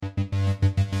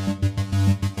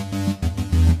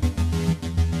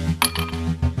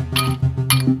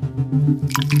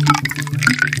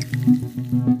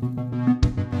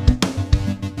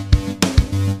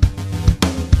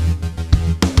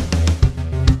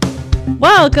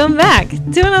Welcome back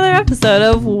to another episode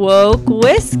of Woke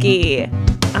Whiskey.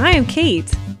 I am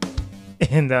Kate.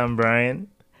 And I'm Brian.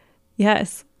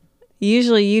 Yes.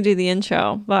 Usually you do the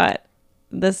intro, but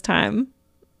this time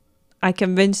I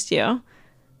convinced you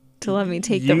to let me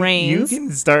take the reins. You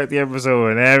can start the episode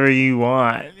whenever you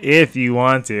want, if you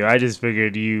want to. I just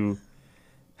figured you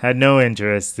had no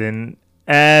interest in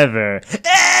ever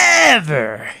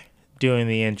doing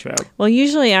the intro. Well,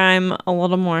 usually I'm a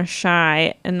little more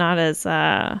shy and not as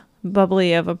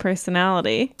bubbly of a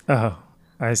personality. Oh,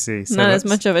 I see. So not as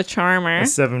much of a charmer. A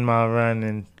 7-mile run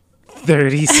in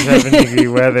 37-degree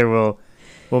weather will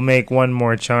make one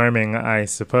more charming, I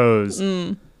suppose.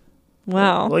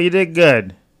 Well, you did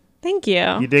good. Thank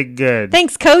you. You did good.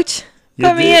 Thanks, Coach.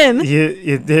 Put me in.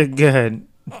 You did good.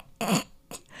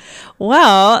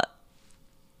 Well,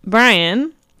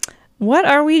 Brian, what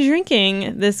are we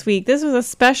drinking this week? This was a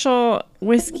special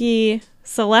whiskey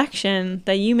selection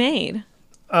that you made.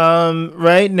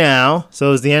 Right now, so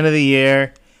it was the end of the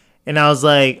year, and I was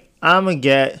like, I'm gonna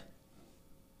get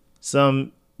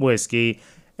some whiskey,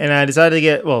 and I decided to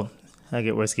get, I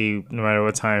get whiskey no matter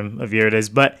what time of year it is,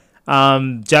 but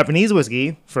Japanese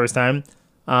whiskey, first time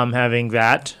having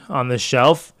that on the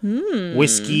shelf.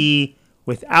 Whiskey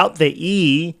without the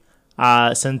E,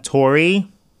 Suntory.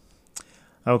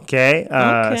 Okay.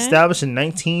 Established in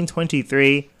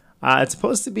 1923. It's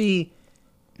supposed to be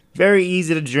very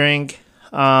easy to drink.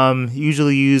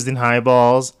 Usually used in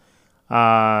highballs.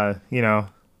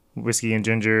 Whiskey and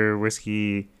ginger,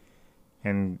 whiskey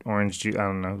and orange juice. I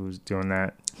don't know who's doing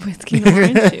that. Whiskey and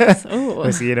orange juice. Oh,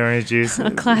 whiskey and orange juice.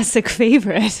 A classic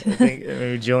favorite. I think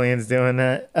maybe Julian's doing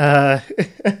that.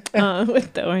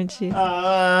 With the orange juice.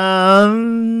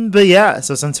 But yeah,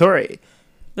 so Suntory.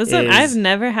 Listen, I've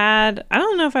never had. I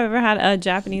don't know if I've ever had a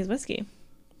Japanese whiskey.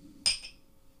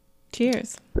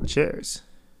 Cheers. Cheers.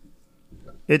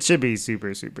 It should be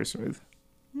super, super smooth.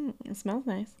 It smells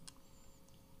nice.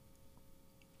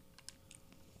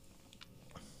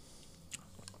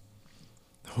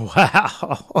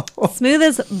 Wow. Smooth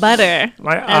as butter.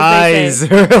 My eyes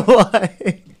are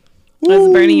like... Was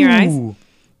it burning your eyes?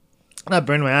 Not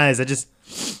burning my eyes. I don't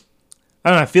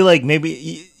know. I feel like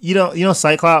maybe... You know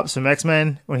Cyclops from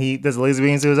X-Men? When he does the laser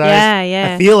beams to his eyes?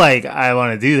 Yeah. I feel like I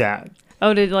want to do that.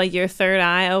 Oh, did your third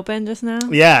eye open just now?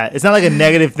 Yeah. It's not like a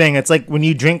negative thing. It's like when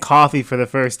you drink coffee for the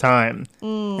first time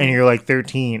and you're like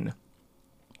 13.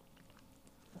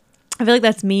 I feel like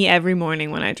that's me every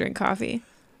morning when I drink coffee.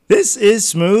 This is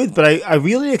smooth, but I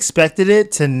really expected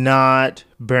it to not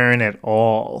burn at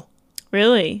all.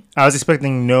 Really? I was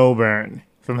expecting no burn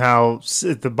from how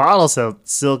the bottle said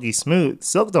silky smooth.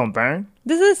 Silk don't burn.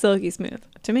 This is silky smooth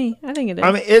to me. I think it is.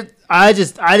 I mean, I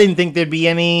didn't think thered be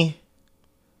any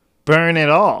burn at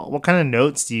all. What kind of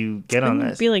notes do you get on this?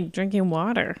 It'd be like drinking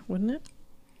water, wouldn't it?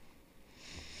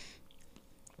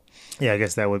 Yeah, I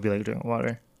guess that would be like drinking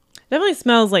water. Definitely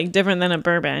smells like different than a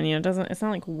bourbon. It's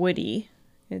not like woody.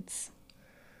 It's...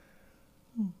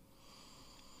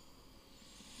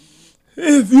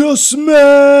 If you smell...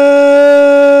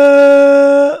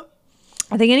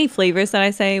 I think any flavors that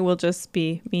I say will just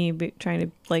be me trying to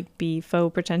be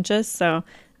faux pretentious, so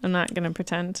I'm not going to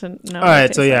pretend to know. All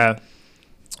right, so yeah,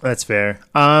 that's fair.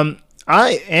 I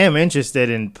am interested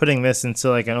in putting this into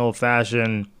like an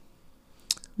old-fashioned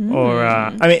or...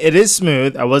 I mean, it is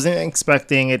smooth. I wasn't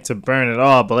expecting it to burn at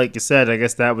all, but like you said, I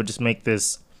guess that would just make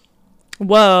this...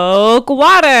 Woke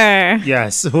water.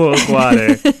 Yes, woke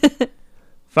water.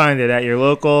 Find it at your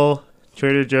local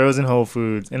Trader Joe's and Whole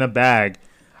Foods in a bag.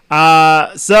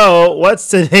 So what's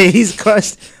today's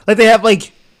question? Like they have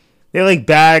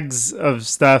bags of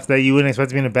stuff that you wouldn't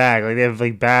expect to be in a bag. Like they have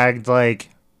bagged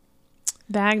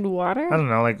water. I don't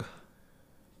know,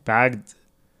 bagged.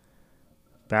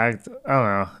 I don't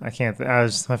know. I can't.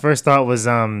 My first thought was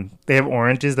they have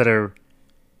oranges that are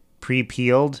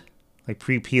pre-peeled. Like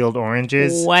pre-peeled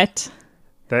oranges. What?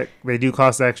 That they do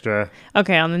cost extra.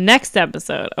 Okay, on the next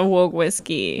episode of Woke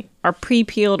Whiskey, are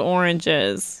pre-peeled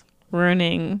oranges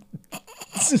ruining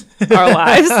our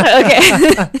lives?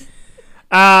 Okay.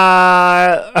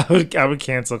 I would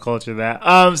cancel culture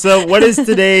that. So what is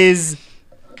today's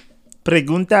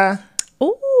pregunta?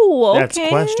 Oh, okay. That's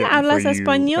question Hablas for you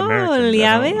español, Americans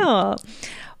ya at home. veo.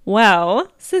 Well,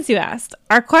 since you asked,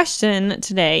 our question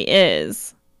today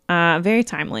is very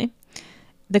timely.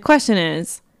 The question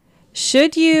is,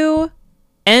 should you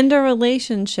end a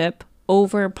relationship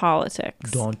over politics?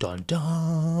 Dun, dun,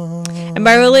 dun. And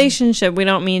by relationship, we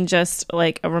don't mean just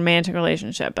like a romantic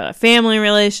relationship, but a family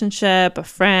relationship, a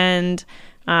friend,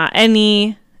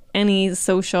 any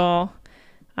social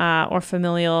or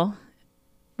familial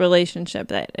relationship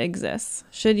that exists.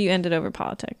 Should you end it over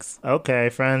politics? Okay,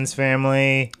 friends,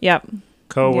 family, Yep.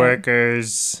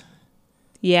 co-workers.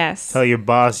 Yes. Tell your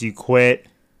boss you quit.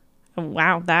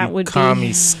 Wow, that You would commie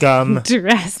be scum.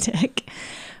 drastic.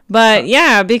 But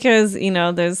yeah, because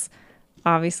there's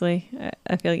obviously,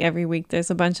 I feel like every week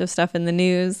there's a bunch of stuff in the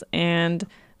news and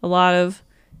a lot of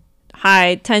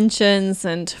high tensions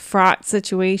and fraught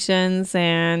situations,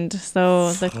 and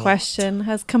so the question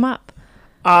has come up.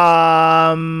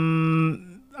 I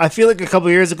feel like a couple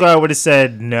years ago I would have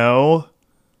said no,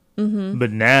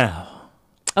 but now,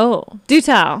 Do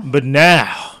tell.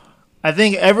 I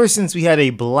think ever since we had a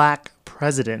black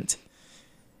president,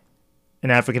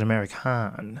 an African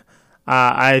American,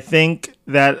 I think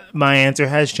that my answer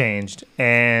has changed,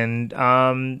 and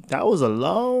that was a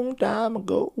long time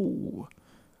ago.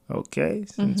 Okay,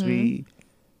 since we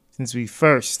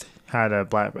first had a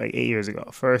black, like 8 years ago,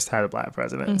 first had a black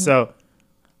president. So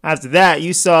after that,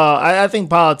 you saw, I think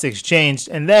politics changed,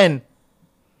 and then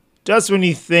just when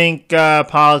you think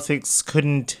politics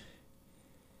couldn't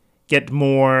get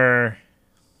more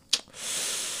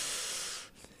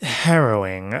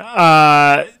harrowing,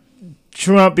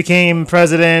 Trump became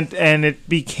president, and it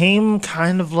became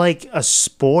kind of like a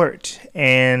sport,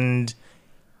 and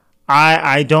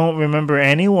I don't remember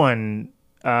anyone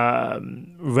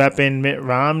repping Mitt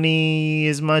Romney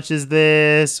as much as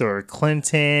this, or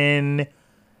Clinton.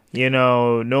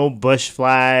 No Bush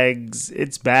flags.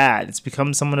 It's bad. It's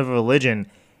become somewhat of a religion,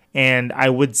 and I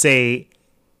would say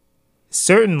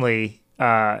certainly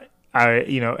end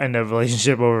a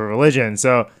relationship over religion.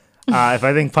 So if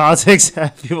I think politics,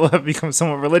 people have become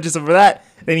somewhat religious over that,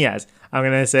 then yes, I'm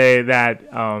gonna say that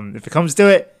if it comes to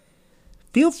it,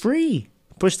 feel free.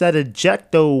 Push that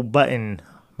ejecto button,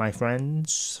 my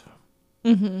friends.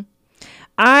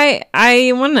 I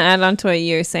want to add on to what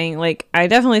you're saying. Like, I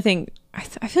definitely think, I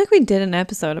feel like we did an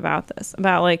episode about this,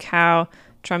 about like how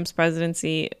Trump's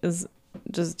presidency is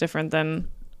just different than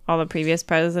all the previous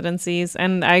presidencies.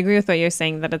 And I agree with what you're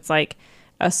saying, that it's like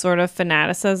a sort of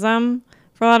fanaticism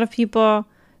for a lot of people.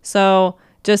 So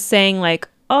just saying like,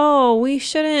 oh, we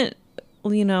shouldn't,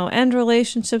 end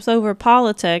relationships over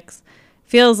politics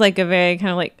feels like a very kind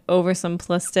of like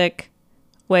oversimplistic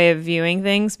way of viewing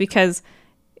things, because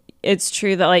it's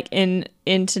true that like in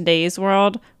today's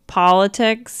world,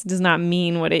 politics does not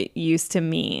mean what it used to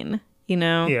mean,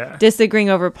 Yeah. Disagreeing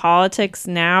over politics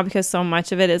now, because so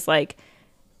much of it is like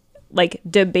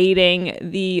debating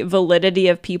the validity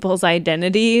of people's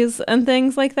identities and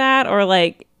things like that, or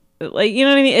like you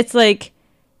know what I mean? It's like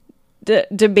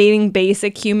debating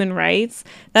basic human rights,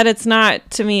 that it's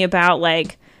not to me about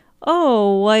like,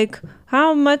 oh, like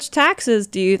how much taxes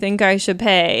do you think I should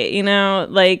pay?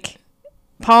 Like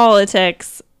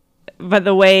politics, but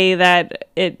the way that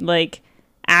it like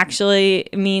actually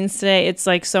means today, it's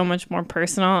like so much more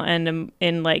personal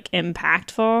and like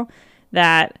impactful,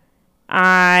 that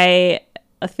I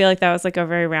feel like that was like a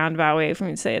very roundabout way for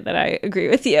me to say that I agree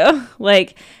with you.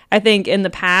 Like, I think in the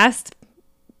past,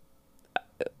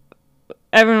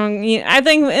 I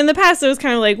think in the past it was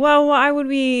kind of like, well, why would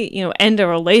we, end a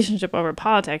relationship over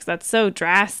politics? That's so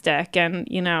drastic. And,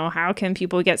 how can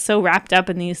people get so wrapped up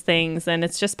in these things? And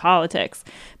it's just politics.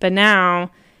 But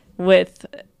now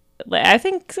I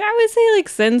think I would say like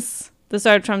since the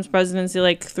start of Trump's presidency,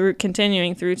 like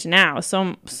continuing through to now,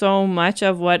 so much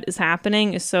of what is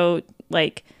happening is so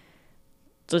like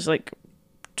just like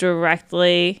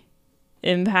directly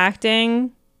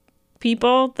impacting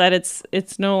people that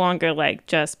it's no longer like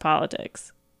just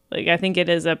politics. Like, I think it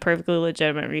is a perfectly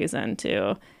legitimate reason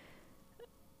to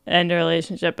end a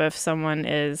relationship if someone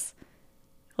is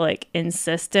like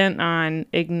insistent on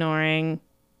ignoring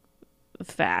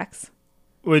facts.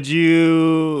 Do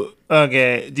you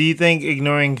think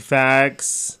ignoring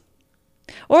facts,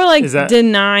 or like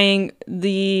denying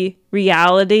the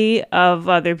reality of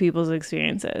other people's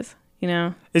experiences?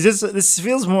 This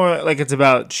feels more like it's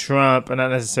about Trump and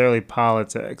not necessarily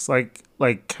politics, like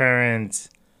current,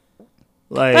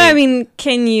 like. But I mean,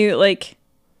 can you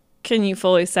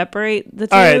fully separate the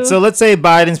two? All right, so let's say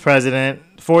Biden's president.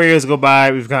 4 years go by,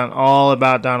 we've gotten all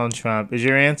about Donald Trump. Is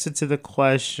your answer to the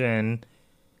question,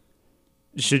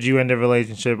 should you end a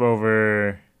relationship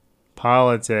over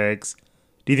politics?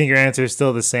 Do you think your answer is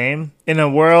still the same in a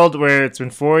world where it's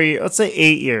been 4 years? Let's say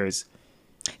 8 years.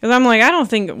 Because I'm like, I don't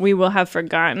think we will have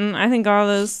forgotten. I think all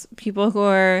those people who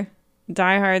are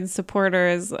diehard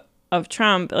supporters of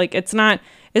Trump, like it's not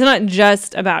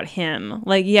just about him.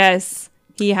 Like, yes,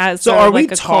 he has. So, sort are of like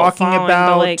we a cult talking following,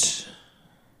 about?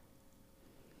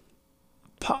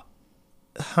 but like,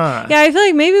 Huh. Yeah, I feel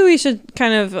like maybe we should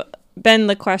kind of bend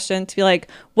the question to be like,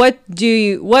 what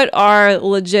are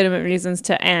legitimate reasons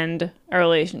to end a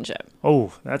relationship?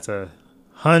 Oh, that's a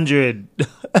hundred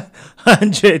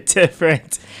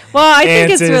different Well, I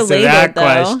think it's answers to related that though.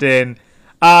 question.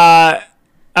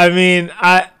 I mean,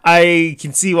 I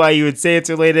can see why you would say it's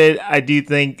related. I do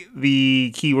think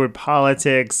the keyword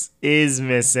politics is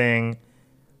missing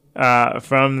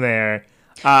from there.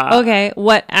 Okay,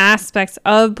 what aspects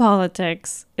of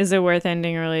politics is it worth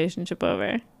ending a relationship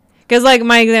over? Because like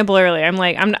my example earlier,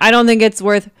 I don't think it's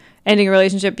worth ending a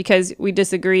relationship because we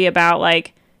disagree about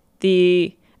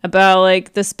the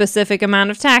specific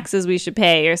amount of taxes we should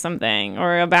pay or something,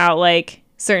 or about like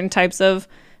certain types of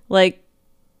like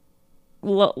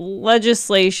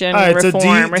legislation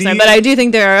reform or something. But I do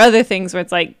think there are other things where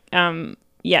it's like,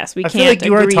 yes, we I can't. feel like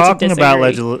you are agree talking to about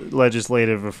disagree.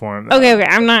 legislative reform. Though. Okay.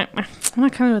 I'm not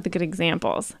coming with the good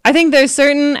examples. I think there's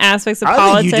certain aspects of I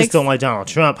politics. think you just don't like Donald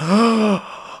Trump.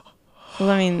 Well,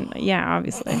 I mean, yeah,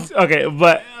 obviously. Okay,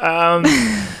 but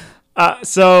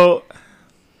so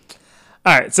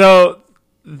all right, so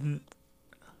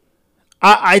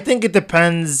I think it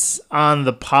depends on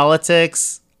the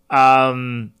politics.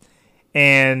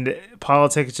 And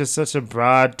politics is just such a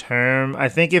broad term. I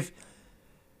think if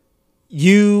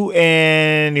you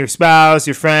and your spouse,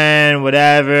 your friend,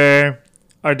 whatever,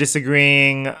 are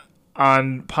disagreeing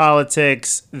on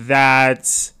politics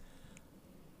that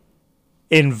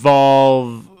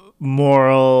involve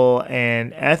moral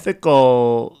and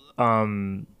ethical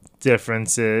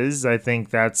differences, I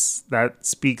think that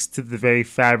speaks to the very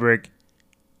fabric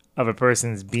of a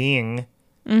person's being.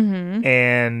 Mm-hmm.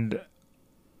 And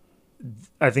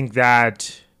I think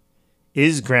that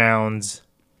is grounds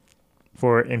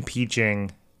for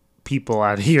impeaching people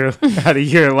out of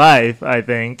your life, I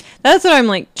think. That's what I'm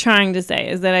like trying to say,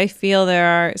 is that I feel there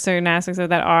are certain aspects of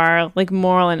that are like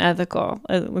moral and ethical,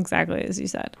 exactly as you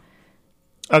said.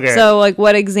 Okay. So like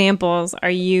what examples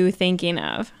are you thinking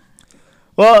of?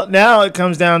 Well, now it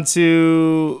comes down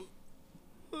to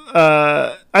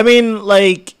I mean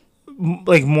like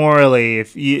morally,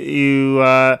 if you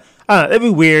I don't know, it'd be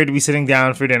weird to be sitting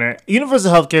down for dinner.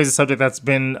 Universal healthcare is a subject that's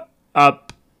been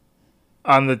up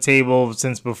on the table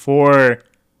since before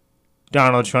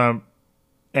Donald Trump.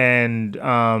 And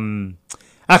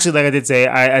actually, like I did say,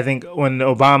 I think when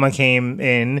Obama came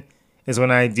in is when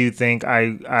I do think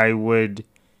I would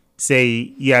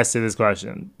say yes to this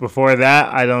question. Before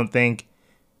that, I don't think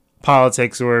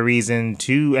politics were a reason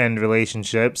to end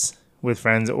relationships with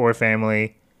friends or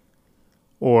family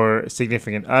or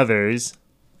significant others.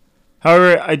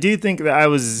 However, I do think that I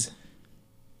was,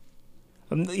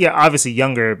 obviously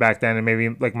younger back then, and maybe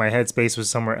like my headspace was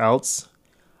somewhere else.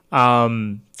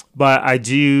 But I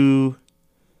do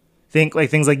think like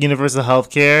things like universal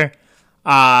healthcare.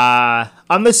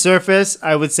 On the surface,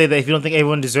 I would say that if you don't think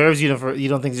everyone deserves you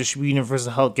don't think there should be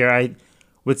universal healthcare, I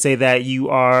would say that you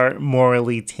are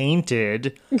morally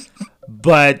tainted.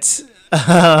 But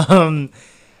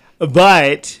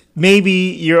maybe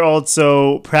you're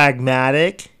also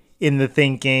pragmatic in the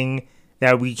thinking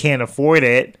that we can't afford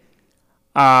it.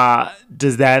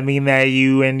 Does that mean that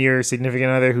you and your significant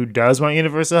other who does want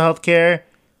universal health care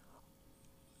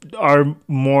are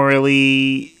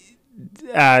morally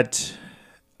at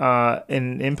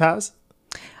an impasse?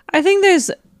 I think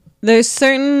there's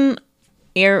certain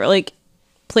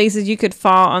places you could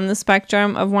fall on the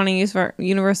spectrum of wanting to use for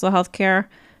universal health care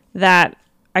that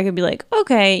I could be like,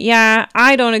 okay, yeah,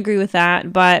 I don't agree with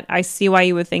that, but I see why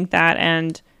you would think that,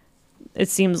 and it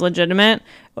seems legitimate.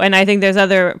 And I think there's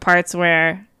other parts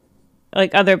where,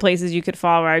 like, other places you could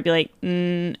fall where I'd be like,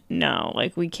 no,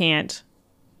 like, we can't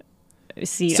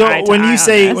see so eye to when eye you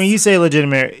say on this. when you say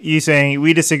legitimate, you saying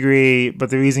we disagree, but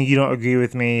the reason you don't agree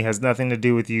with me has nothing to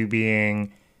do with you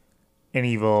being an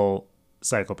evil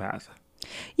psychopath.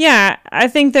 Yeah, I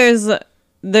think there's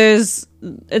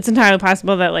it's entirely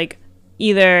possible that like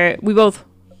either we both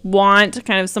want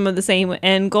kind of some of the same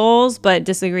end goals but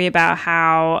disagree about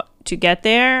how to get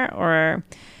there,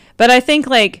 but I think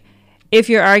like if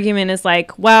your argument is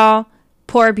like, well,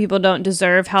 poor people don't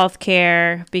deserve health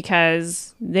care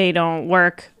because they don't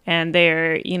work and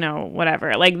they're,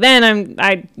 whatever, like then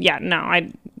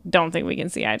I don't think we can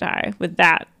see eye to eye with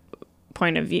that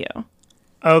point of view.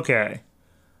 Okay.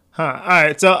 All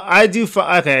right. So I do.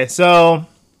 Okay. So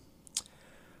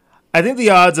I think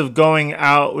the odds of going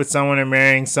out with someone or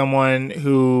marrying someone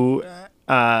who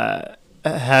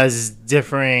has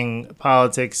differing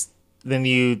politics than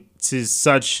you to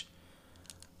such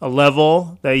a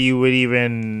level that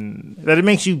it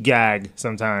makes you gag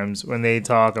sometimes when they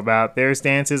talk about their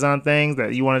stances on things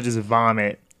that you want to just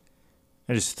vomit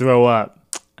and just throw up.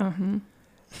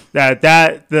 that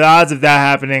the odds of that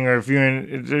happening are few,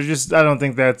 and they're just, I don't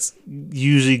think that's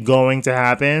usually going to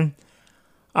happen.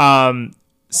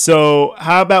 So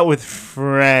how about with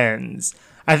friends?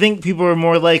 I think people are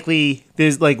more likely,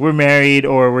 there's like, we're married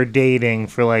or we're dating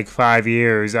for like 5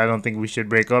 years. I don't think we should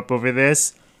break up over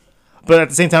this. But at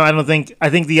the same time, I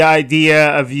think the idea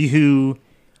of you,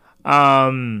 let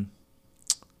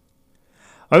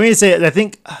me say, I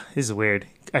think, this is weird.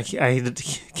 I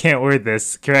can't word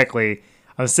this correctly.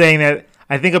 I'm saying that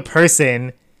I think a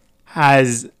person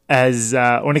has,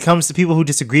 when it comes to people who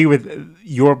disagree with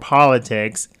your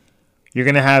politics, you're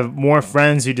going to have more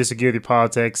friends who disagree with your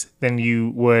politics than you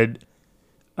would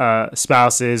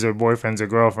spouses or boyfriends or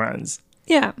girlfriends.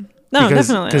 Yeah. No,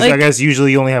 definitely. Because like, I guess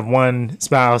usually you only have one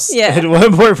spouse Yeah. and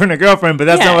one boyfriend or girlfriend, but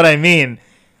that's Yeah. not what I mean.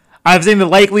 I'm saying the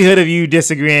likelihood of you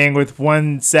disagreeing with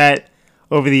one set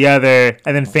over the other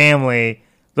and then family,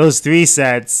 those 3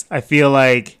 sets, I feel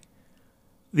like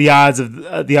the odds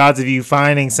of you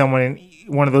finding someone in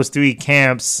one of those 3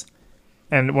 camps,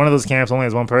 and one of those camps only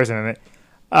has one person in it,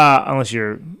 unless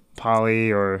you're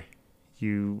poly or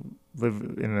you live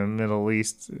in the Middle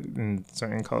East in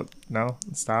certain culture. No,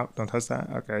 stop! Don't touch that.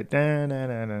 Okay, dun, dun,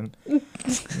 dun, dun.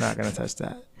 Not gonna touch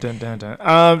that. Dun, dun,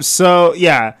 dun. So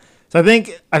yeah, so I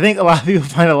think a lot of people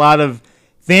find a lot of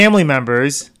family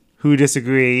members who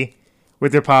disagree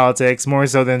with their politics more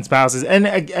so than spouses, and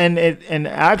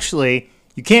actually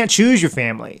you can't choose your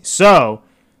family, so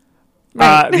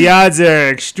Right. the odds are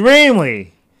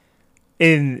extremely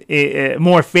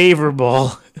more favorable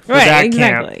for right, that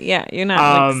exactly. camp. Yeah, you're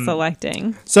not like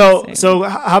selecting. So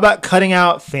how about cutting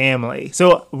out family?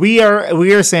 So we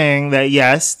are saying that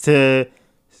yes to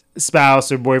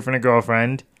spouse or boyfriend or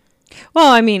girlfriend.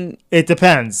 Well, I mean, It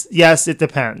depends. Yes, it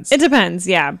depends. it depends,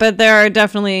 yeah, but there are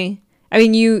definitely, I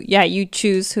mean, you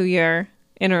choose who you're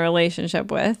in a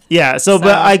relationship with. Yeah. So,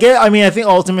 but I think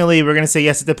ultimately we're gonna say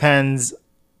yes, it depends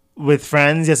with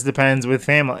friends. Yes, it depends with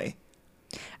family.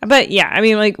 But yeah, I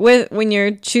mean, like when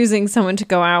you're choosing someone to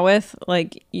go out with,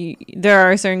 like there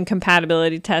are certain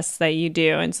compatibility tests that you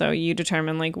do, and so you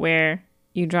determine like where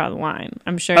you draw the line.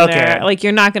 I'm sure Okay. like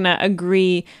you're not gonna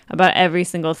agree about every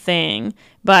single thing,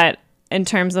 but in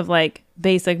terms of like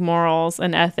basic morals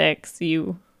and ethics,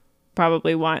 you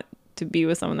probably want to be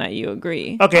with someone that you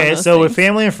agree. Okay. on those So with things.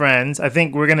 family and friends, I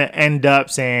think we're gonna end up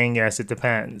saying yes, it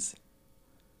depends.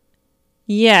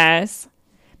 Yes,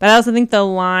 but I also think the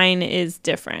line is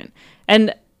different.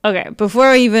 And okay, before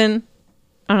I don't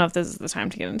know if this is the time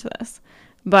to get into this,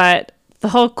 but the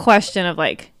whole question of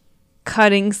like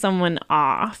cutting someone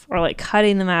off or like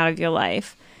cutting them out of your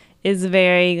life is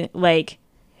very like,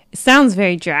 it sounds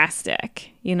very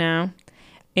drastic, you know?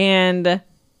 And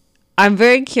I'm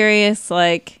very curious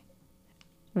like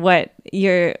what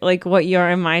your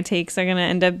and my takes are going to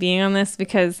end up being on this,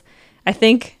 because I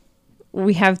think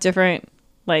we have different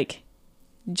like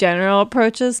general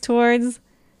approaches towards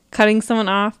cutting someone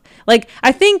off. Like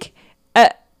I think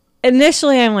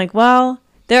initially I'm like, well,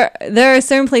 there are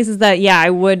certain places that I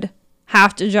would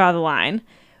have to draw the line,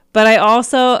 but I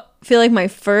also feel like my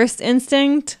first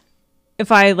instinct,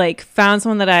 if I like found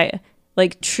someone that I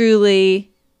like truly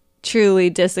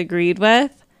disagreed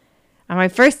with, and my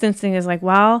first instinct is like,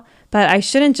 well, but I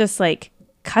shouldn't just like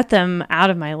cut them out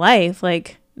of my life.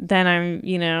 Like then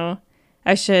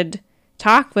I should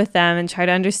talk with them and try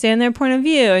to understand their point of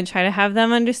view and try to have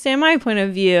them understand my point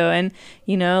of view, and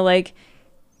like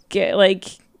get like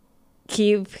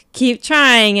keep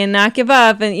trying and not give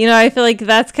up. And I feel like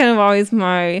that's kind of always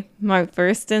my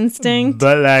first instinct.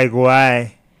 But like,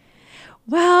 why?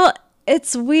 Well,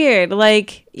 it's weird.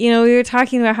 Like, we were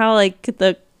talking about how like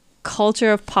the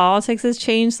culture of politics has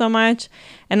changed so much,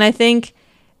 and I think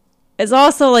it's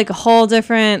also like a whole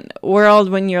different world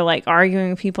when you're like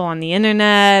arguing with people on the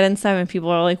internet and stuff, and people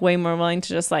are like way more willing to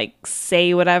just like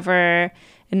say whatever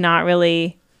and not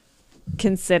really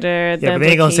consider the Yeah, but they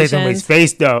ain't gonna say somebody's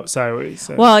implications. face though. Sorry, what you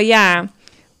said. Well, yeah,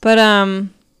 but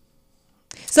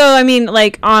so I mean,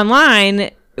 like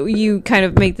online, you kind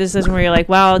of make the decision where you're like,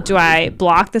 well, do I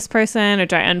block this person or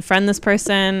do I unfriend this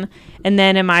person? And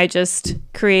then am I just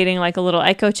creating like a little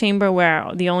echo chamber where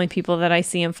the only people that I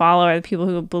see and follow are the people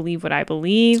who believe what I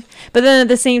believe? But then at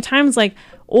the same time, it's like,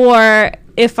 or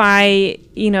if I,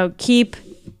 keep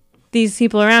these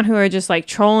people around who are just like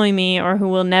trolling me or who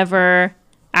will never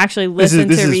actually listen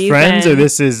this to is reason. friends, or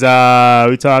this is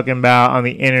we talking about on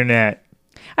the internet?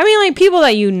 I mean, like people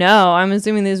that I'm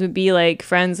assuming these would be like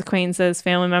friends, acquaintances,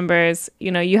 family members.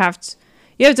 You have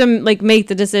to like make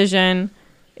the decision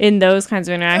in those kinds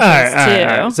of interactions too.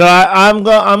 All right. So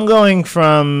I'm going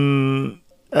from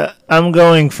I'm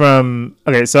going from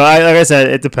okay. So like I said,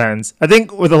 it depends. I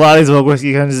think with a lot of these local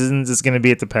whiskey cousins, it's going to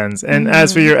be it depends. And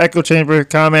as for your echo chamber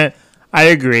comment, I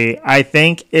agree. I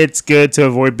think it's good to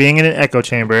avoid being in an echo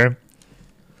chamber.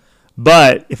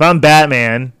 But if I'm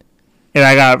Batman and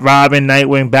I got Robin,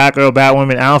 Nightwing, Batgirl,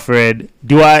 Batwoman, Alfred,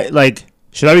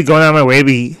 should I be going out of my way to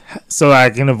be so I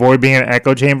can avoid being in an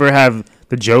echo chamber? Have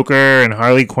the Joker and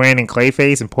Harley Quinn and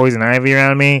Clayface and Poison Ivy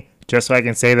around me just so I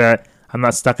can say that I'm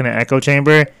not stuck in an echo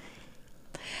chamber?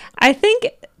 I think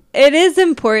it is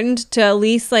important to at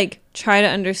least try to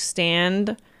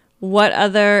understand what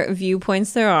other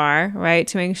viewpoints there are, right?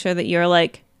 To make sure that you're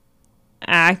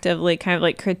actively kind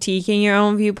of critiquing your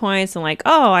own viewpoints and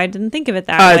oh, I didn't think of it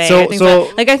that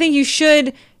way. I think you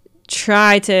should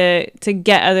try to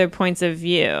get other points of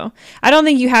view. I don't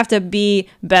think you have to be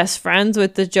best friends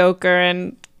with the Joker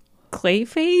and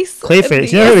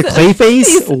Clayface. You never heard of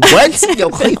Clayface? What? Yo,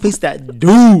 Clayface, that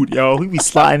dude. Yo, he be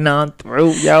sliding on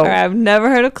through. Yo, right, I've never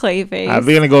heard of Clayface.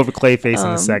 We're gonna go over Clayface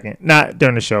in a second. Not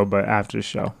during the show, but after the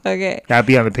show. Okay. That'll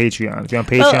be on the Patreon. If you're on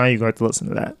Patreon, you're going to have to listen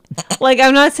to that.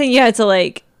 I'm not saying you had to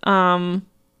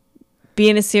be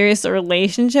in a serious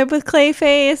relationship with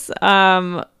Clayface,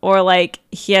 or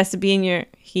he has to be in your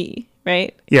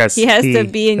right? Yes, he has to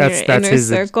be in your inner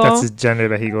circle. That's his gender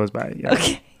that he goes by. Yeah.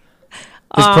 Okay.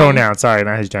 His pronoun, sorry,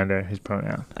 not his gender. His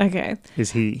pronoun. Okay.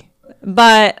 Is he.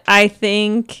 But I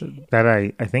think that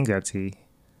I think that's he.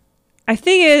 I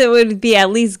think it would be at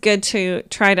least good to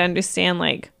try to understand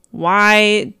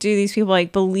why do these people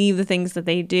believe the things that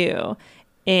they do,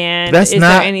 and that's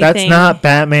not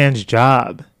Batman's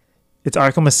job. It's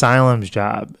Arkham Asylum's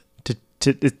job.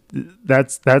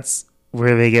 That's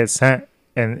where they get sent,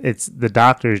 and it's the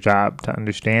doctor's job to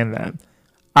understand them.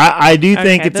 I do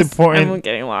think it's important. I'm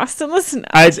getting lost and listen.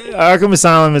 Arkham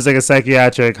Asylum is a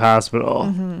psychiatric hospital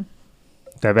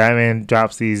that Batman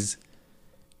drops these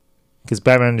because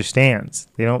Batman understands.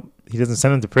 He doesn't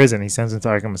send them to prison. He sends them to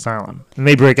Arkham Asylum, and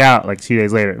they break out 2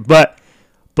 days later. But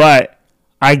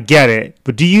I get it.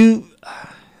 But do you?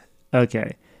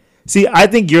 Okay. See, I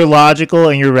think you're logical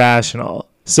and you're rational.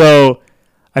 So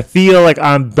I feel like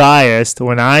I'm biased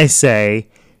when I say,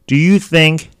 do you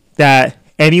think that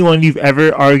anyone you've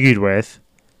ever argued with,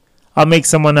 I'll make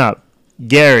someone up,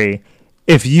 Gary.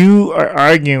 If you are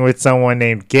arguing with someone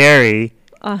named Gary,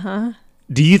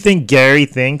 do you think Gary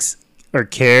thinks or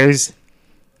cares?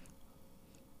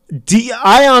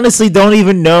 I honestly don't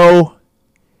even know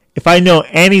if I know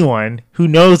anyone who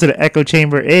knows what an echo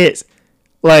chamber is.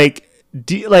 Michelle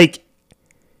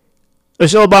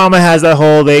Obama has that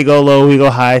whole they go low, we go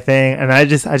high thing, and I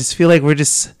just feel like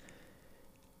there's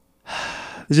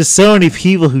just so many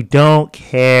people who don't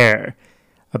care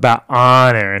about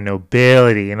honor and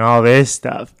nobility and all this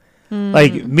stuff.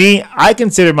 Me, I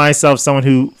consider myself someone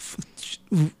who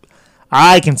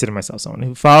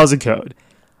follows a code.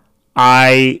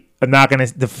 I am not going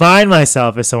to define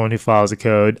myself as someone who follows a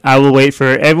code. I will wait for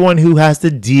everyone who has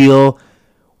to deal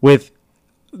with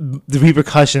the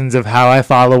repercussions of how I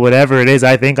follow whatever it is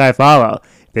I think I follow.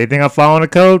 If they think I'm following a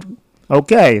code,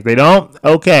 okay. If they don't,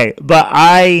 okay. But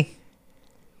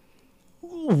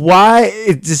why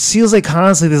it just feels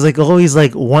constantly there's always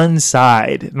one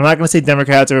side. I'm not going to say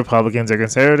Democrats or Republicans or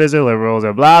conservatives or liberals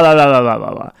or blah, blah, blah, blah, blah,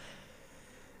 blah, blah.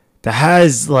 That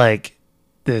has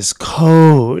this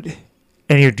code,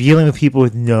 and you're dealing with people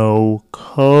with no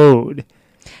code.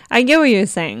 I get what you're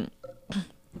saying.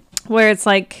 Where it's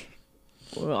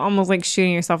almost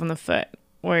shooting yourself in the foot,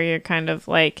 where you're kind of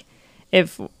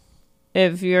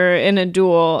if you're in a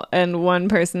duel and one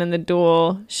person in the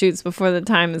duel shoots before the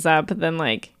time is up, then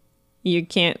you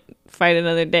can't fight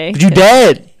another day. But you're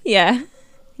dead. Yeah.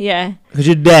 Because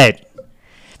you're dead.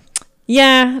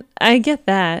 Yeah, I get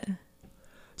that.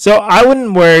 So I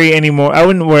wouldn't worry anymore. I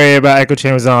wouldn't worry about echo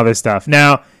chambers and all this stuff.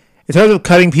 Now, in terms of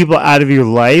cutting people out of your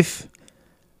life,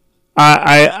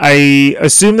 I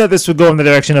assume that this would go in the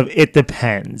direction of it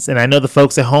depends. And I know the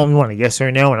folks at home want a yes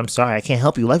or no, and I'm sorry, I can't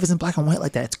help you. Life isn't black and white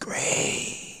like that. It's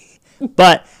gray.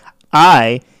 But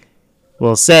I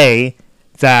will say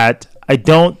that I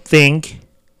don't think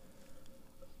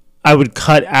I would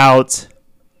cut out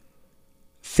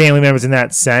family members in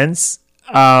that sense.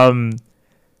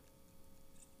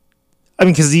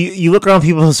 Because you look around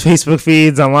people's Facebook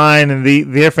feeds online,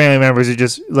 and their family members are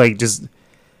just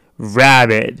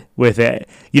rabid with it.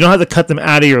 You don't have to cut them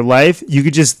out of your life. You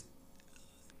could just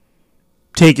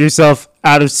take yourself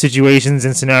out of situations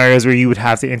and scenarios where you would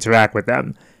have to interact with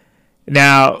them.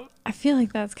 Now, I feel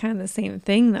like that's kind of the same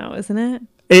thing, though, isn't it?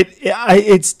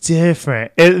 It's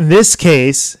different. In this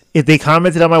case, if they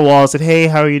commented on my wall and said, "Hey,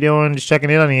 how are you doing? Just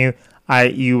checking in on you,"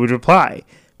 you would reply.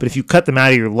 But if you cut them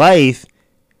out of your life,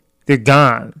 they're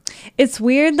gone. It's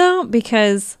weird though,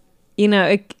 because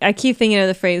I keep thinking of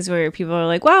the phrase where people are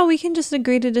like, well, we can just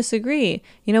agree to disagree.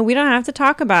 We don't have to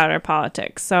talk about our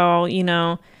politics. So,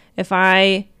 if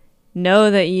I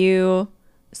know that you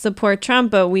support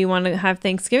Trump, but we want to have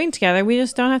Thanksgiving together, we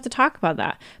just don't have to talk about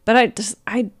that. But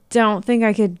I don't think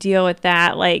I could deal with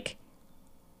that, like,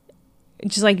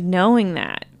 just like knowing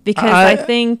that, because I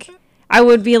think I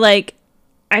would be like,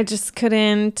 I just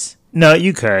couldn't. No,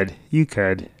 you could. You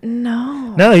could.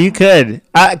 No, you could.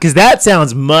 Because that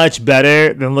sounds much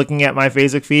better than looking at my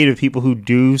Facebook feed of people who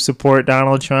do support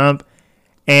Donald Trump,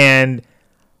 and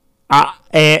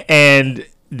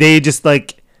they just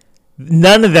like,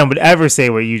 none of them would ever say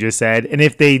what you just said. And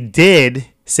if they did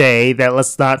say that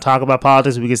let's not talk about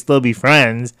politics, we can still be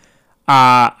friends,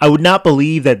 I would not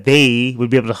believe that they would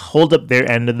be able to hold up their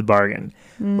end of the bargain.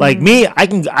 Like me,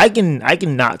 I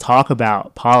can not talk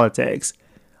about politics.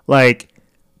 Like,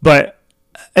 but,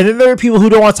 and then there are people who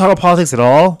don't want to talk about politics at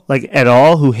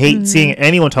all, who hate seeing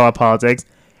anyone talk about politics.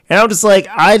 And I'm just like,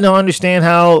 I don't understand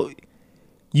how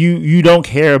you don't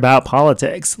care about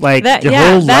politics. Like, your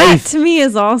whole life. That to me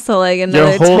is also like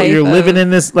another you're living in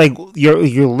this, like, you're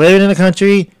living in a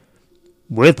country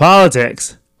with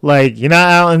politics. Like, you're not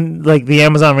out in, like, the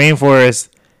Amazon rainforest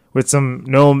with some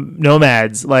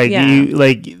nomads. Like,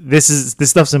 this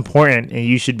stuff's important, and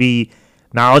you should be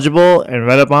knowledgeable and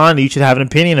read up on. You should have an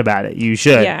opinion about it. You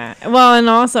should. Yeah. Well, and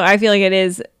also I feel like it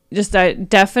is just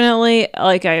definitely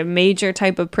like a major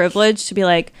type of privilege to be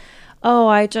like, oh,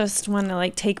 I just want to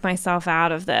like take myself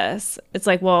out of this. It's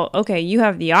like, well, okay, you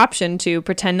have the option to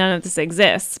pretend none of this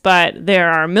exists, but there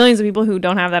are millions of people who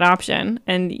don't have that option,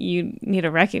 and you need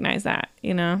to recognize that,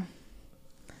 No,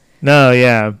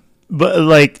 yeah. But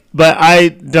I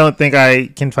don't think I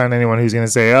can find anyone who's going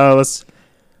to say, oh, let's,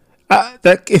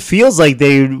 that it feels like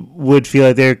they would feel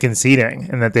like they're conceding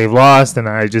and that they've lost, and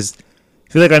I just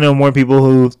feel like I know more people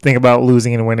who think about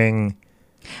losing and winning.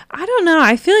 I don't know.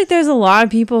 I feel like there's a lot of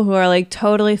people who are like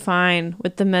totally fine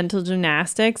with the mental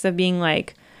gymnastics of being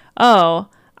like, oh,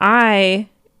 I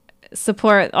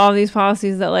support all these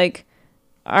policies that like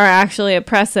are actually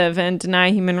oppressive and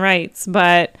deny human rights,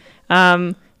 but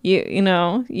you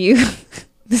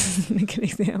this is a good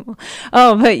example.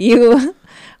 Oh, but you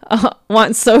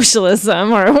want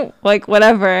socialism or like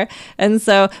whatever. And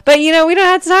so, but we don't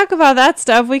have to talk about that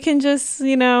stuff. We can just,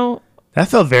 That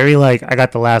felt very like I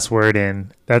got the last word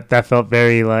in. That felt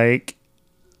very like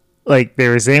they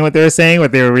were saying what they were saying,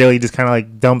 but they were really just kind of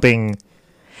like dumping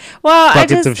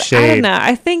buckets of shade. I don't know.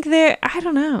 I think I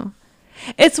don't know.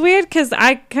 It's weird because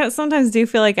I sometimes do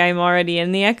feel like I'm already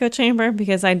in the echo chamber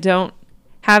because I don't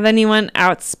have anyone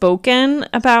outspoken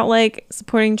about like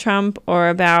supporting Trump or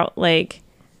about like,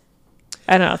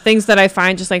 I don't know, things that I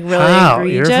find just like really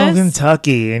egregious. You're from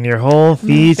Kentucky and your whole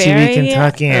feed should be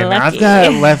Kentuckian. Lucky.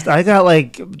 I got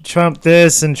like Trump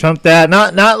this and Trump that.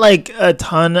 Not like a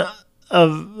ton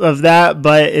of that,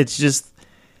 but it's just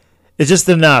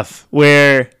enough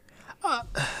where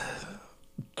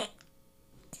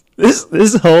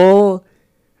this whole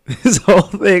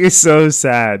thing is so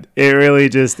sad. It really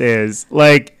just is.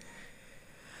 Like,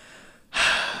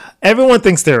 everyone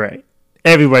thinks they're right.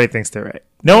 Everybody thinks they're right.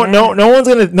 No one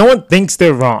thinks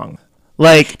they're wrong.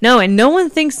 Like, no, and no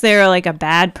one thinks they're like a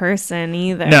bad person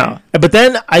either. No. But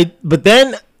then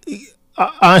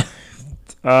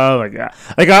oh my god.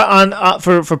 Like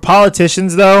for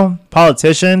politicians though,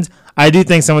 I do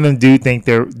think some of them do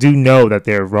know that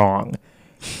they're wrong.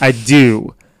 I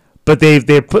do. But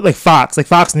they put like Fox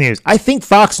News. I think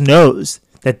Fox knows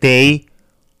that they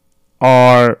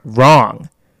are wrong.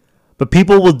 But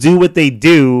people will do what they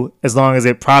do as long as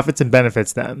it profits and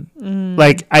benefits them.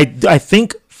 Like, I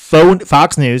think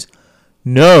Fox News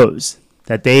knows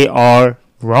that they are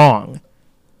wrong.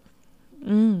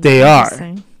 They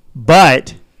are.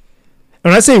 But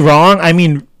when I say wrong, I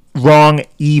mean wrong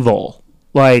evil.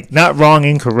 Like, not wrong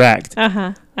incorrect.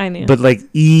 I knew. But like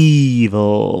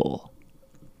evil.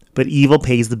 But evil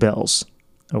pays the bills.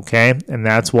 Okay? And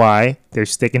that's why they're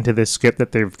sticking to this script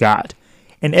that they've got.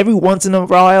 And every once in a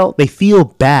while, they feel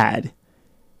bad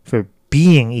for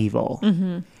being evil.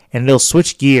 And they'll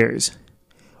switch gears.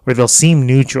 Or they'll seem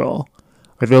neutral.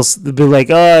 Or they'll be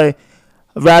like, oh,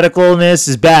 radicalness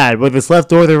is bad, whether it's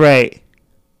left or the right.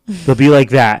 They'll be like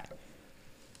that.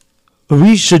 But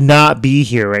we should not be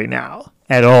here right now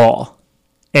at all.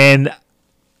 And,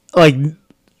 people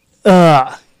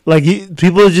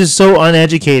are just so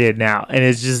uneducated now. And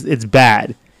it's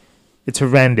bad. It's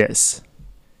horrendous.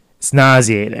 It's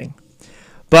nauseating.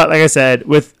 But like I said,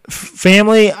 with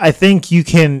family, I think you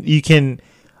can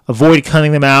avoid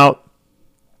cutting them out,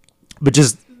 but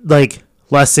just like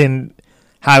lessen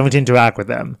having to interact with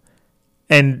them.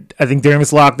 and I think during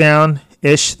this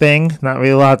lockdown-ish thing, not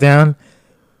really lockdown,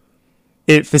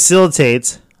 it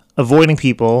facilitates avoiding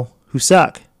people who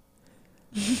suck.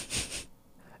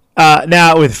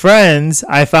 Now, with friends,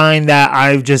 I find that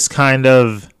I've just kind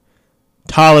of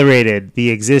tolerated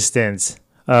the existence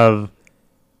of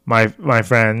my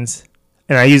friends,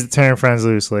 and I use the term friends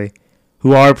loosely,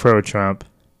 who are pro-Trump.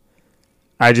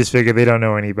 I just figure they don't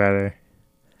know any better.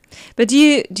 But do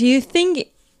you think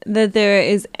that there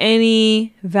is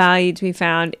any value to be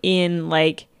found in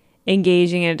like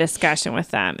engaging in a discussion with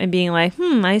them and being like,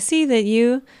 I see that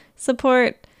you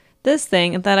support this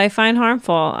thing that I find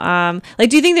harmful. Like,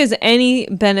 do you think there's any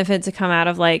benefit to come out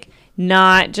of like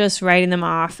not just writing them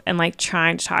off and like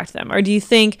trying to talk to them? Or do you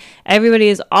think everybody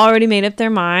has already made up their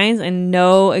minds and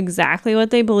know exactly what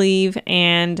they believe,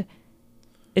 and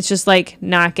it's just like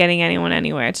not getting anyone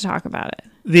anywhere to talk about it?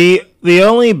 The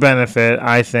only benefit,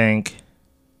 I think,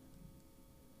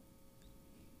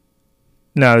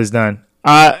 no, there's none.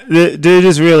 There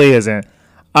just really isn't.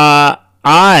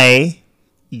 I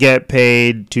get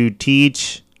paid to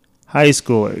teach high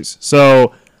schoolers,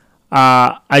 so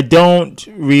I don't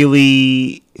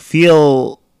really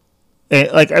feel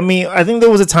like. I mean, I think there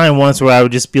was a time once where I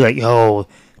would just be like, "Yo,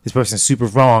 this person's super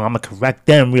wrong. I'm gonna correct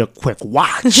them real quick.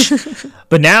 Watch."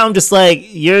 But now I'm just like,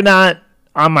 "You're not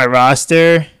on my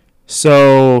roster,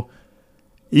 so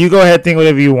you go ahead, think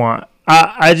whatever you want."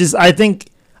 I think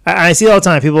I see it all the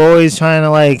time. People always trying to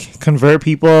like convert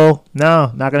people.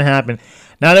 No, not gonna happen.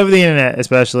 Not over the internet,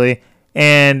 especially.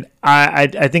 And I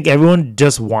think everyone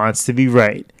just wants to be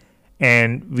right.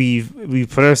 And we've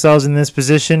put ourselves in this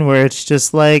position where it's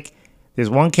just like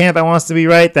there's one camp that wants to be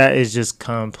right that is just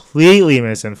completely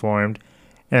misinformed,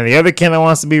 and the other camp that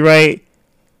wants to be right,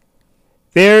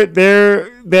 they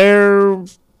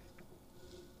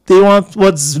want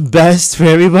what's best for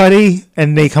everybody,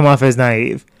 and they come off as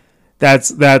naive.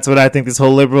 That's what I think this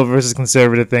whole liberal versus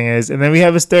conservative thing is. And then we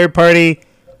have this third party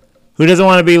who doesn't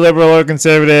want to be liberal or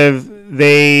conservative.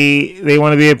 They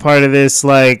want to be a part of this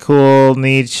like cool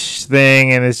niche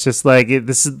thing, and it's just like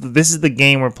this is the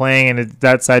game we're playing, and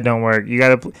that side don't work. You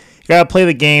gotta play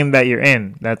the game that you're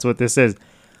in. That's what this is.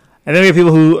 And then we have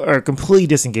people who are completely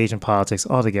disengaged in politics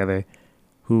altogether,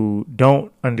 who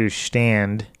don't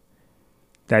understand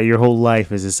that your whole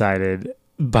life is decided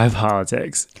by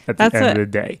politics at the end of the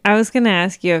day. I was gonna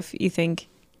ask you if you think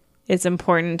it's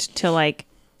important to like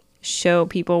show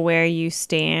people where you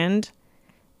stand.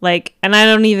 Like, and I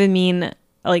don't even mean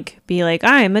like be like,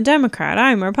 I'm a Democrat,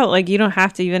 I'm a Republican. Like, you don't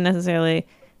have to even necessarily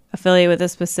affiliate with a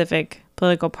specific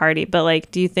political party. But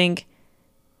like, do you think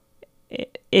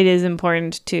it is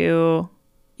important to,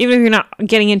 even if you're not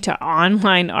getting into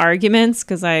online arguments,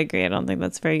 because I agree, I don't think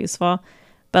that's very useful,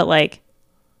 but like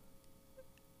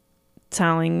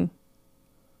telling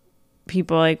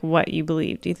people like what you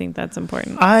believe, do you think that's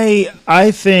important?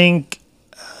 I think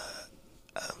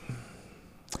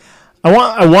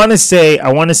I want to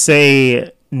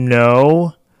say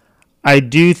no. I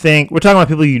do think we're talking about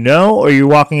people you know, or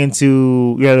you're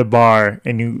at a bar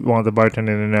and you want the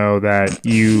bartender to know that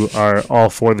you are all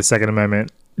for the Second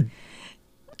Amendment.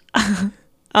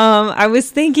 I was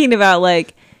thinking about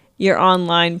like your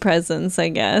online presence, I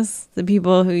guess. The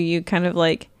people who you kind of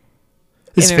like.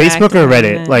 Is Facebook or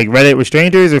Reddit? Like Reddit with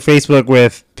strangers, or Facebook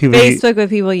with people? Facebook with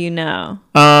people you know.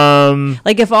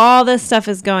 Like if all this stuff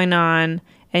is going on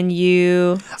and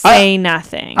you say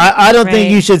nothing. I don't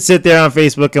think you should sit there on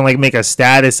Facebook and like make a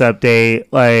status update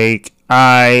like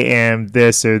I am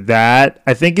this or that.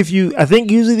 I think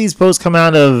usually these posts come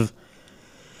out of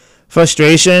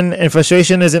frustration, and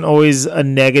frustration isn't always a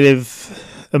negative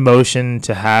emotion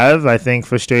to have. I think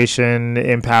frustration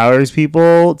empowers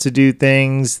people to do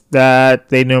things that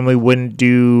they normally wouldn't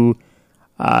do,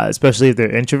 especially if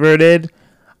they're introverted.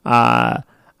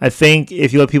 I think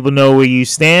if you let people know where you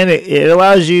stand, it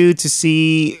allows you to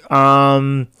see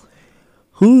who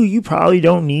you probably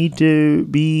don't need to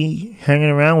be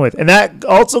hanging around with. And that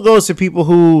also goes to people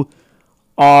who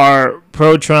are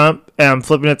pro-Trump. And I'm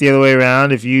flipping it the other way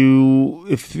around. If you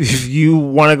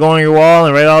want to go on your wall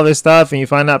and write all this stuff, and you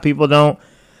find out people aren't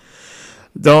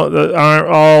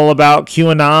all about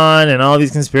QAnon and all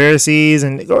these conspiracies,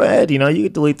 and go ahead, you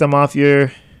can delete them off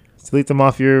your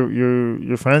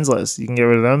friends list. You can get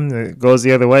rid of them. It goes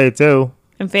the other way too.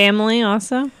 And family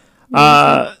also.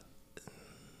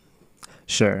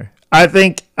 Sure. I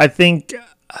think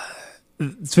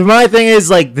so my thing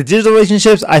is like the digital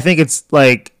relationships. I think it's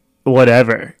like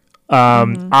whatever.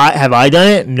 Have I done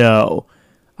it? No,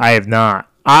 I have not.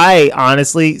 I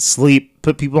honestly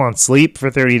put people on sleep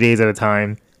for 30 days at a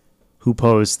time who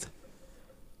post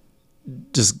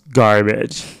just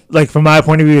garbage. Like from my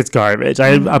point of view, it's garbage.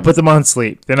 I put them on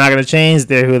sleep. They're not gonna change.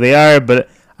 They're who they are. But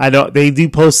I don't. They do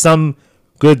post some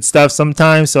good stuff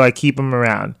sometimes, so I keep them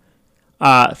around.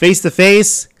 Face to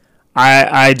face,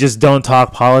 I just don't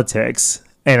talk politics,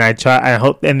 and I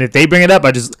hope, and if they bring it up,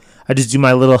 I just do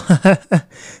my little.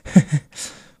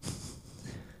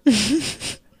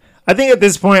 I think at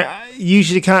this point, you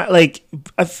should kind of like.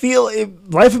 I feel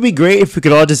life would be great if we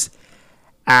could all just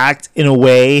act in a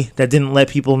way that didn't let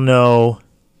people know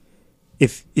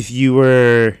if you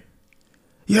were,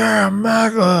 yeah,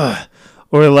 MAGA,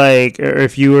 or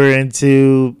if you were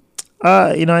into,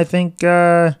 I think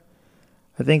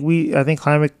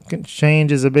climate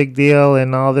change is a big deal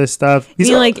and all this stuff. You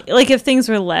mean like if things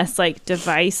were less like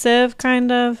divisive,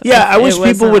 kind of? Yeah, I wish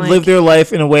people would live their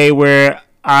life in a way where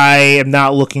I am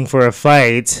not looking for a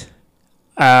fight.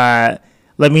 Let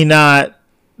me not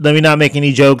make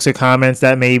any jokes or comments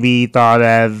that may be thought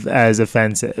of as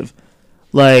offensive.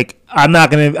 Like I'm not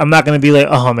gonna be like,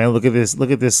 oh man, look at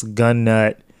this gun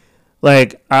nut.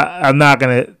 Like I'm not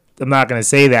gonna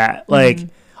say that. Like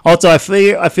also I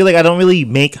feel like I don't really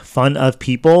make fun of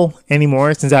people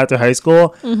anymore since after high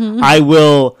school. I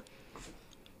will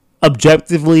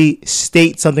objectively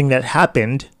state something that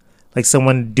happened, like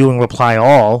someone doing reply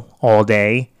all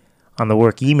day on the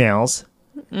work emails.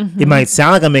 It might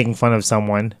sound like I'm making fun of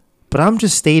someone, but I'm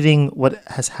just stating what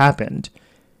has happened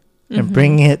and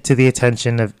bringing it to the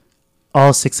attention of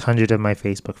all 600 of my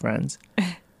Facebook friends.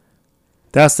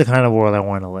 That's the kind of world I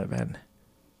want to live in.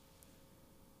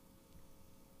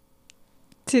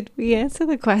 Did we answer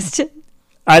the question?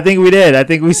 I think we did. I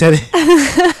think we said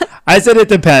it. I said it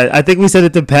depends. I think we said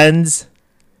it depends.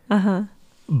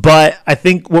 But I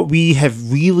think what we have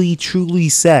really, truly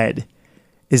said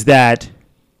is that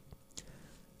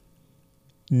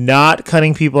not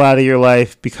cutting people out of your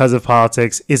life because of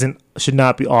politics should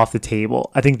not be off the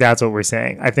table. I think that's what we're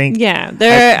saying. I think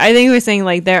I think we're saying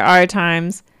like there are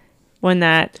times when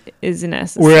that is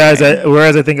necessary.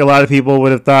 Whereas I think a lot of people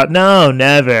would have thought, no,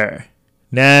 never,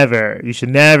 you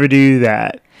should never do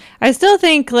that. I still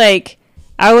think like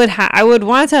I would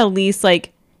want to at least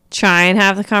like try and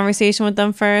have the conversation with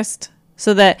them first,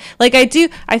 so that like I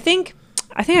think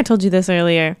I told you this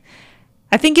earlier.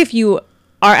 I think if you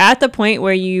are at the point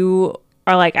where you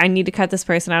are like, I need to cut this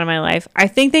person out of my life, I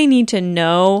think they need to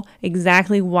know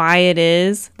exactly why it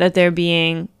is that they're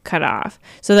being cut off,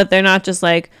 so that they're not just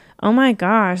like, oh my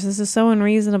gosh, this is so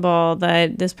unreasonable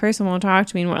that this person won't talk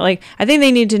to me anymore. Like, I think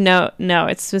they need to know, no,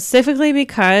 it's specifically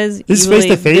because this is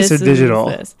face-to-face or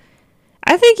digital?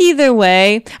 I think either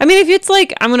way. I mean, if it's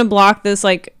like, I'm going to block this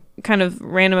like kind of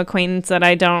random acquaintance that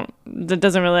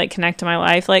doesn't really like connect to my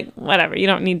life, like whatever, you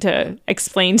don't need to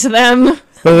explain to them.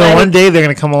 But then one day they're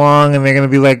gonna come along and they're gonna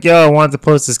be like, yo, I wanted to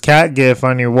post this cat gif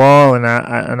on your wall and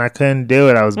I couldn't do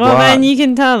it, I was blocked. Well, then you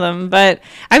can tell them. But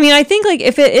I mean, I think like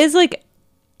if it is like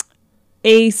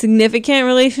a significant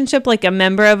relationship, like a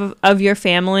member of your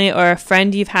family or a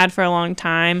friend you've had for a long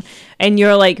time, and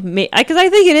you're like, because I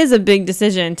think it is a big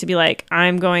decision to be like,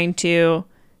 I'm going to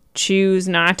choose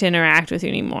not to interact with you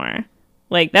anymore.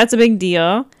 Like, that's a big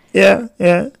deal. Yeah.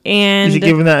 And you should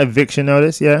give them that eviction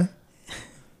notice. Yeah.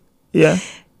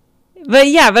 But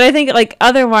I think like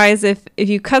otherwise, if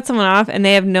you cut someone off and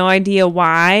they have no idea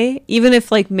why, even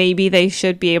if like maybe they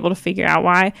should be able to figure out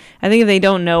why, I think if they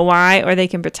don't know why, or they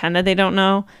can pretend that they don't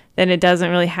know, then it doesn't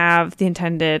really have the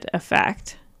intended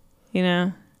effect, you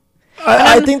know?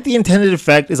 I think the intended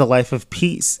effect is a life of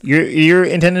peace. Your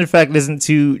intended effect isn't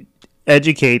to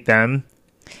educate them.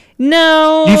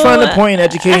 No. Do you find the point in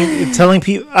educating, telling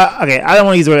people? Okay, I don't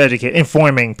want to use the word educate.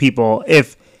 Informing people.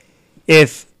 If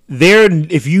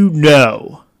you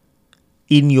know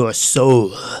in your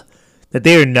soul that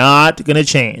they are not going to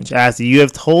change after you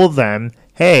have told them,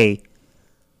 hey,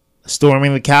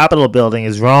 storming the Capitol building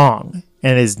is wrong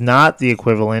and is not the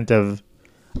equivalent of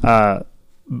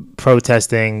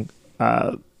protesting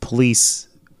police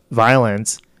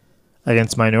violence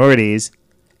against minorities,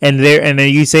 and then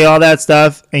you say all that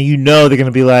stuff, and you know they're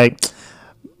gonna be like,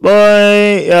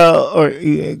 boy, or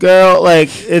girl, like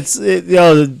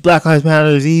the Black Lives Matter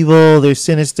is evil, they're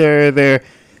sinister, they're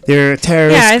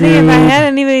terrorists. Yeah, I think if I had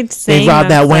anybody saying they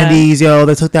robbed that Wendy's,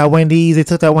 they took that Wendy's, they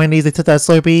took that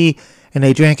Slurpee, and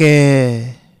they drank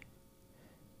it.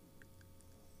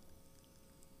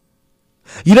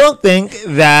 You don't think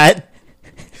that?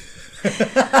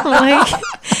 I'm like,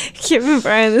 Kevin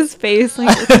Brian, this face,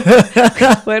 like,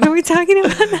 what are we talking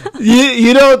about now?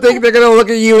 You don't think they're gonna look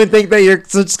at you and think that you're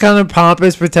such kind of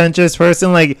pompous, pretentious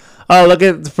person? Like, oh, look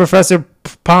at Professor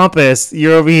Pompous,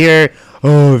 you're over here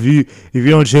oh, if you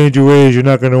don't change your ways, you're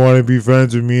not gonna want to be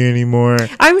friends with me anymore.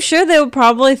 I'm sure they would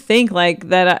probably think like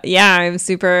that. Yeah, I'm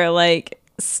super like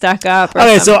stuck up. Or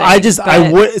Okay,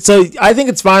 something, so I think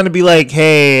it's fine to be like,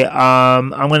 hey, I'm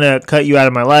gonna cut you out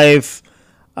of my life,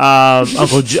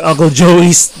 Uncle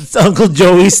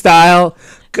Joey style.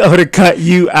 Go to cut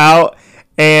you out,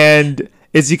 and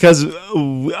it's because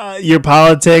your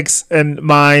politics and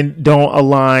mine don't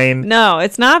align. No,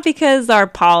 it's not because our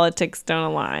politics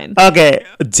don't align. Okay,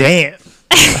 damn.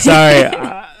 Sorry,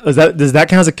 does that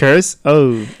count as a curse?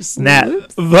 Oh, snap!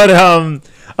 Oops. But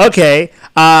okay.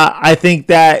 I think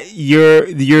that your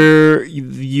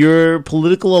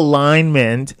political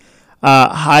alignment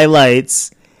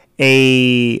highlights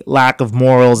a lack of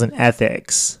morals and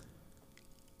ethics.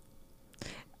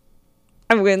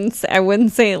 I wouldn't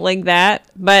say it like that,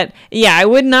 but yeah, I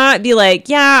would not be like,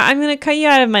 yeah, I'm gonna cut you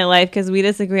out of my life because we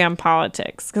disagree on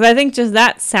politics. Because I think just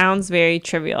that sounds very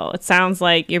trivial. It sounds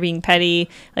like you're being petty,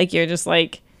 like you're just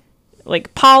like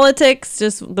politics.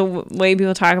 Just the way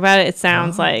people talk about it, it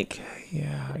sounds like,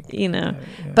 yeah, you know.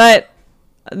 yeah. But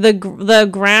the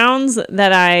grounds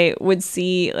that I would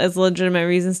see as legitimate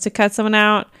reasons to cut someone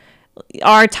out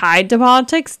are tied to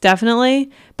politics,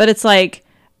 definitely. But it's like,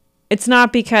 it's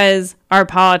not because our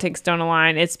politics don't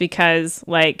align. It's because,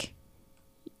 like,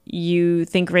 you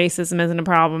think racism isn't a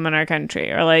problem in our country,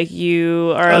 or like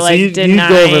you are you denying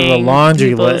go over the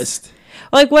laundry list,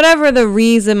 like whatever the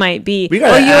reason might be. We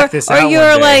gotta act this out or you're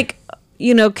one day. like,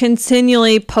 you know,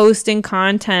 continually posting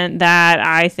content that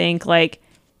I think like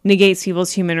negates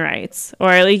people's human rights,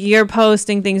 or like you're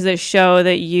posting things that show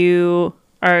that you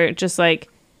are just like,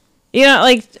 you know,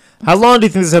 like. How long do you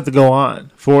think this have to go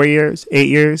on? 4 years? 8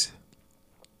 years?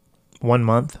 1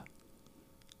 month?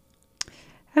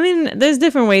 I mean, there's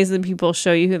different ways that people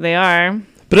show you who they are.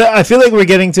 But I feel like we're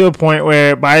getting to a point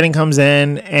where Biden comes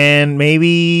in and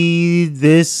maybe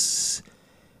this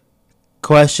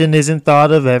question isn't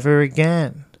thought of ever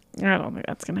again. I don't think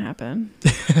that's going to happen.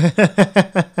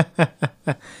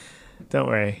 Don't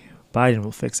worry. Biden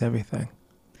will fix everything.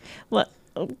 Well,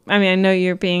 I mean, I know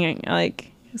you're being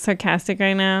like sarcastic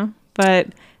right now, but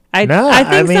I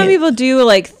think some people do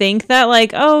like think that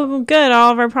like, oh, good,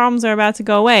 all of our problems are about to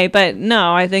go away. But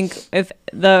no, I think if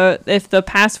the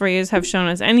past 4 years have shown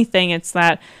us anything, it's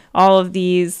that all of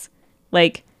these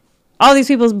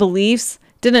people's beliefs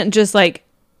didn't just like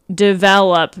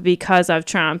develop because of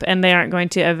Trump, and they aren't going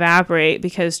to evaporate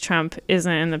because Trump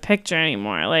isn't in the picture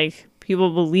anymore. Like,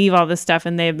 people believe all this stuff,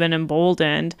 and they've been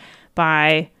emboldened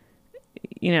by,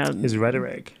 you know, his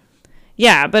rhetoric.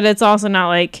 Yeah, but it's also not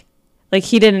like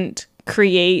he didn't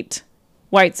create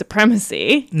white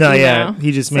supremacy. No, yeah. know?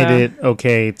 He just made it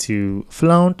okay to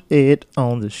flaunt it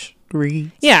on the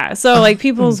street. Yeah, so like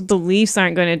people's beliefs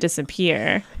aren't going to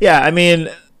disappear. Yeah, I mean,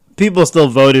 people still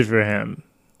voted for him.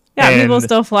 Yeah, And people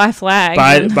still fly flags.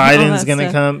 Biden's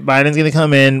gonna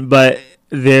come in, but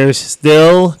there's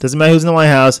still, doesn't matter who's in the White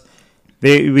House.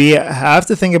 We have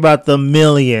to think about the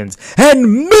millions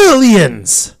and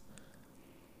millions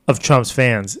of Trump's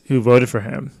fans who voted for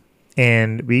him,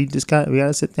 and we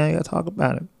gotta sit down, we gotta talk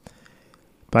about it.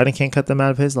 Biden can't cut them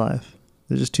out of his life.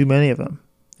 There's just too many of them,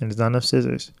 and there's not enough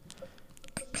scissors.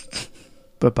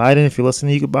 But Biden, if you're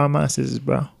listening, you could buy my scissors,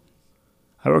 bro.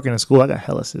 I work in a school. I got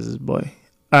hella scissors, boy.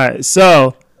 All right,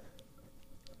 so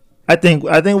I think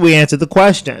we answered the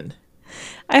question.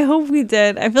 I hope we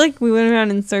did. I feel like we went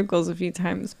around in circles a few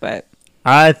times, but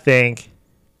I think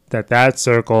that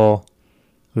circle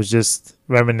was just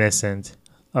reminiscent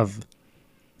of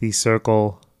the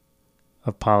circle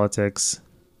of politics.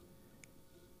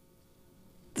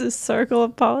 the circle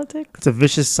of politics. It's a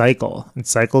vicious cycle, and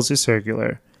cycles are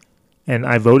circular. And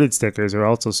I voted stickers are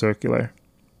also circular.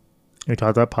 We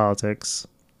talked about politics.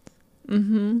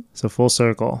 Mm-hmm. So full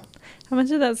circle. How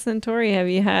much of that Centauri have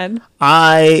you had?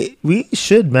 We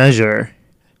should measure.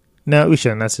 No, we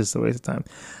shouldn't. That's just a waste of time.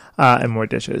 And more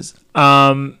dishes.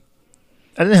 I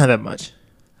didn't have that much.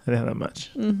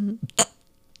 Mm-hmm.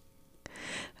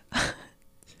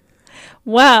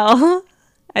 Well,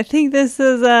 I think this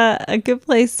is a good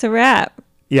place to wrap.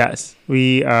 Yes,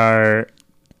 we are.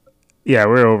 Yeah,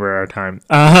 we're over our time.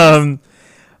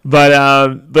 But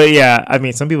yeah, I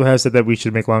mean, some people have said that we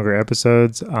should make longer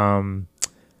episodes.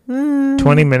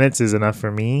 20 minutes is enough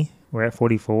for me. We're at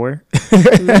 44.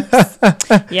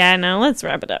 Yeah, no, let's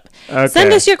wrap it up. Okay.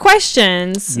 Send us your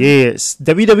questions. Yes,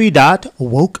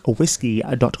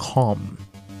 www.wokewhiskey.com.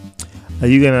 Are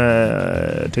you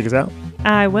gonna take us out?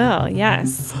 I will,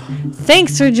 yes.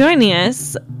 Thanks for joining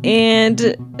us.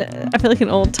 And I feel like an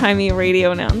old-timey radio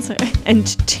announcer. And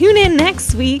tune in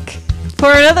next week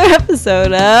for another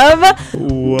episode of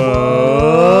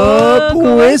Whoop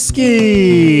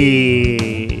Whiskey.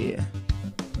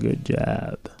 Good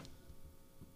job.